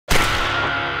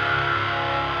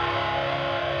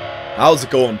How's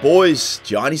it going, boys?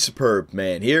 Johnny Superb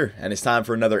Man here, and it's time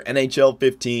for another NHL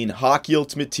 15 Hockey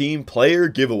Ultimate Team player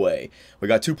giveaway. We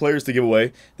got two players to give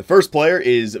away. The first player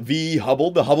is V.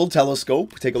 Hubble, the Hubble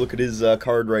Telescope. Take a look at his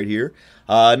card right here.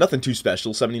 Nothing too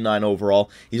special, 79 overall.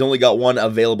 He's only got one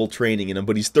available training in him,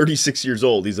 but he's 36 years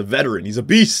old. He's a veteran. He's a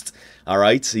beast. All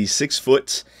right, he's 6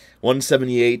 foot,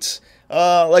 178.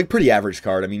 Like pretty average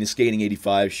card. I mean, his skating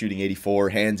 85, shooting 84,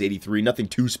 hands 83, nothing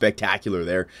too spectacular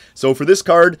there. So for this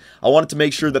card, I wanted to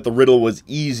make sure that the riddle was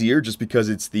easier just because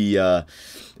it's the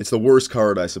worst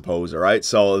card, I suppose, all right?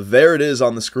 So there it is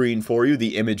on the screen for you,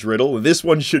 the image riddle. This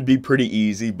one should be pretty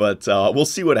easy, but we'll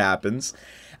see what happens.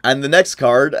 And the next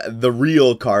card, the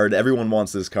real card, everyone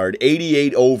wants this card,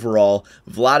 88 overall,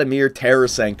 Vladimir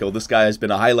Tarasenko. This guy has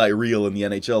been a highlight reel in the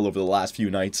NHL over the last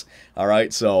few nights, all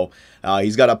right? So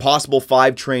he's got a possible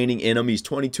 5 training in him. He's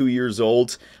 22 years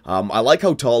old. I like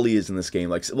how tall he is in this game.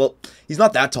 Like, well, he's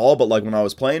not that tall, but like when I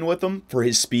was playing with him, for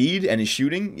his speed and his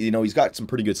shooting, you know, he's got some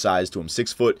pretty good size to him.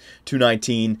 6 foot,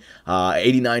 219,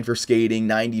 89 for skating,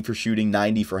 90 for shooting,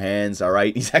 90 for hands, all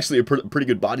right? He's actually a pretty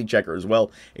good body checker as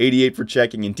well. 88 for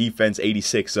checking and defense,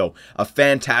 86. So a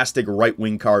fantastic right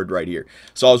wing card right here.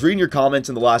 So I was reading your comments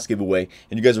in the last giveaway,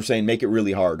 and you guys were saying make it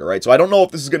really hard, all right? So I don't know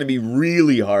if this is going to be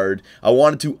really hard. I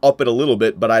wanted to up it a little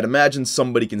bit, but I'd imagine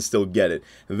somebody can still get it.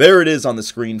 There it is on the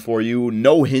screen for you.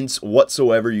 No hints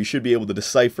whatsoever. You should be able to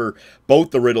decipher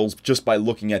both the riddles just by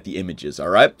looking at the images, all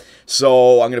right?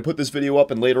 So I'm going to put this video up,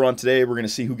 and later on today, we're going to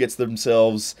see who gets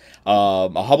themselves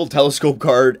a Hubble Telescope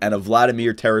card and a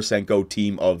Vladimir Tarasenko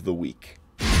Team of the Week.